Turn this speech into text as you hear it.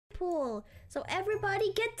cool. So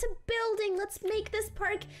everybody get to building. Let's make this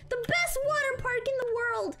park the best water park in the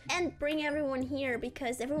world. And bring everyone here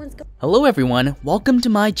because everyone's going. Hello everyone, welcome to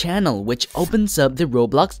my channel which opens up the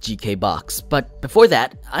Roblox GK box. But before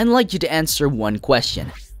that, I'd like you to answer one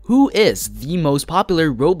question. Who is the most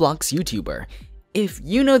popular Roblox YouTuber? If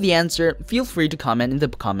you know the answer, feel free to comment in the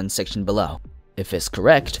comment section below. If it's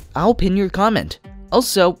correct, I'll pin your comment.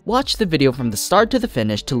 Also, watch the video from the start to the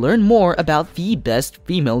finish to learn more about the best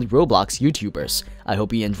female Roblox YouTubers. I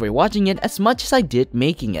hope you enjoy watching it as much as I did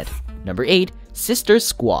making it. Number 8. Sister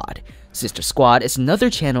Squad. Sister Squad is another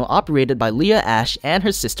channel operated by Leah Ash and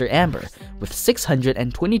her sister Amber, with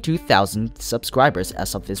 622,000 subscribers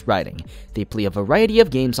as of this writing. They play a variety of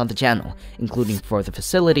games on the channel, including For the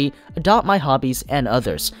Facility, Adopt My Hobbies, and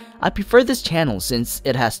others. I prefer this channel since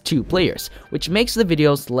it has 2 players, which makes the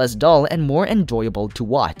videos less dull and more enjoyable to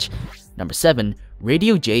watch. Number 7.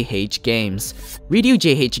 Radio JH Games. Radio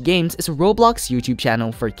JH Games is a Roblox YouTube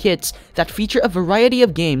channel for kids that feature a variety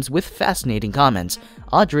of games with fascinating comments.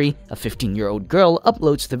 Audrey, a 15-year-old girl,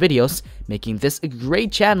 uploads the videos, making this a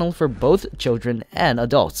great channel for both children and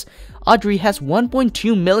adults. Audrey has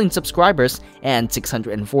 1.2 million subscribers and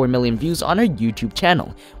 604 million views on her YouTube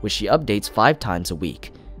channel, which she updates 5 times a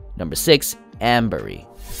week. Number 6. Ambery.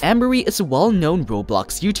 Ambery is a well-known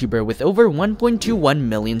Roblox YouTuber with over 1.21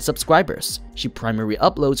 million subscribers. She primarily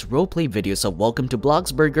uploads roleplay videos of Welcome to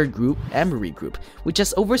Bloxburger group Ambery Group, which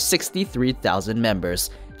has over 63,000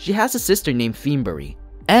 members. She has a sister named Fiemberry.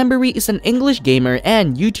 Ambery is an English gamer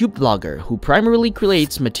and YouTube blogger who primarily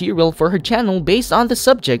creates material for her channel based on the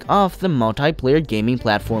subject of the multiplayer gaming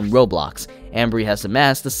platform Roblox. Ambery has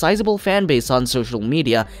amassed a sizable fan base on social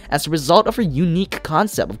media as a result of her unique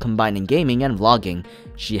concept of combining gaming and vlogging.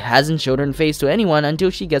 She hasn't showed her face to anyone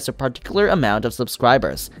until she gets a particular amount of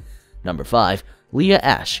subscribers. Number 5. Leah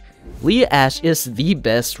Ash. Leah Ash is the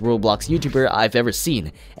best Roblox YouTuber I've ever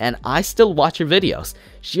seen, and I still watch her videos.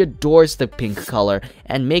 She adores the pink color,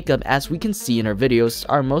 and makeup, as we can see in her videos,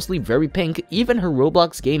 are mostly very pink. Even her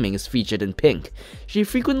Roblox gaming is featured in pink. She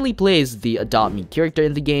frequently plays the Adopt Me character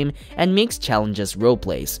in the game and makes challenges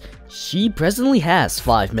roleplays. She presently has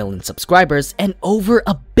 5 million subscribers and over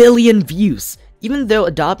 1 billion views. Even though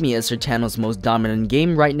Adopt Me is her channel's most dominant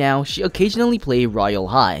game right now, she occasionally plays Royal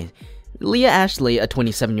High. Leah Ashley, a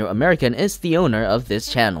 27-year-old American, is the owner of this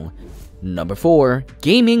channel. Number 4.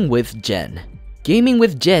 Gaming with Jen. Gaming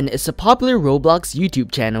with Jen is a popular Roblox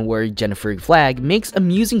YouTube channel where Jennifer Flagg makes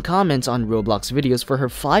amusing comments on Roblox videos for her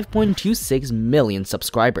 5.26 million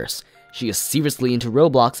subscribers. She is seriously into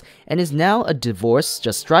Roblox and is now a divorce,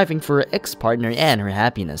 just striving for her ex-partner and her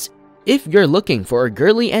happiness. If you're looking for a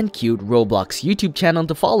girly and cute Roblox YouTube channel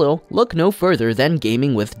to follow, look no further than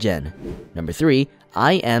Gaming with Jen. Number 3.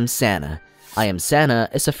 I Am Santa. I Am Santa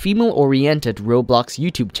is a female-oriented Roblox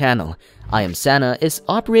YouTube channel. I Am Santa is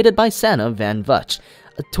operated by Sanna Van Vuch,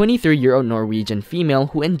 a 23-year-old Norwegian female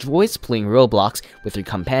who enjoys playing Roblox with her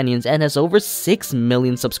companions and has over 6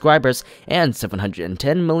 million subscribers and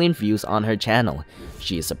 710 million views on her channel.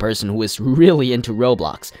 She is a person who is really into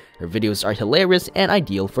Roblox. Her videos are hilarious and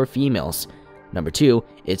ideal for females. Number 2.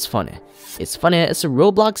 It's Funny. It's Funny is a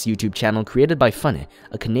Roblox YouTube channel created by Funny,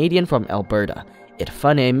 a Canadian from Alberta. It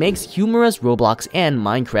Funny makes humorous Roblox and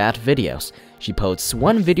Minecraft videos. She posts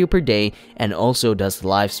 1 video per day and also does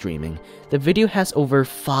live streaming. The video has over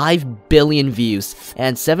 5 billion views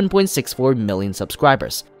and 7.64 million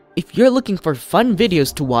subscribers. If you're looking for fun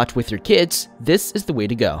videos to watch with your kids, this is the way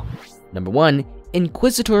to go. Number 1.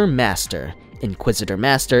 InquisitorMaster.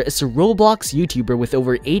 InquisitorMaster is a Roblox YouTuber with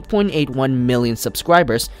over 8.81 million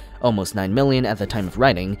subscribers, almost 9 million at the time of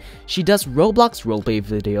writing. She does Roblox roleplay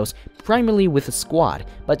videos primarily with a squad,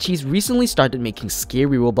 but she's recently started making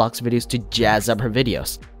scary Roblox videos to jazz up her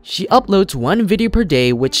videos. She uploads 1 video per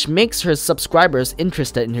day, which makes her subscribers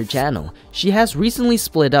interested in her channel. She has recently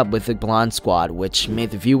split up with the Blonde Squad, which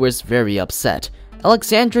made the viewers very upset.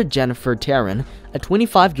 Alexandra Jennifer Taryn, a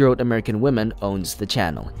 25-year-old American woman, owns the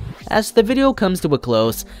channel. As the video comes to a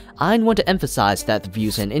close, I want to emphasize that the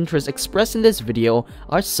views and interests expressed in this video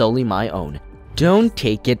are solely my own. Don't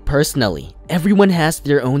take it personally. Everyone has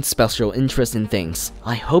their own special interest in things.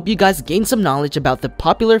 I hope you guys gain some knowledge about the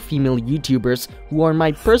popular female YouTubers who are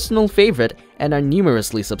my personal favorite and are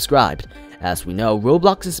numerously subscribed. As we know,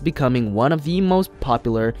 Roblox is becoming one of the most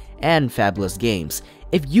popular and fabulous games.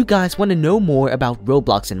 If you guys want to know more about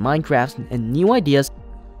Roblox and Minecraft and new ideas,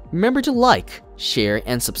 remember to like, share,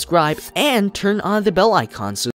 and subscribe, and turn on the bell icon so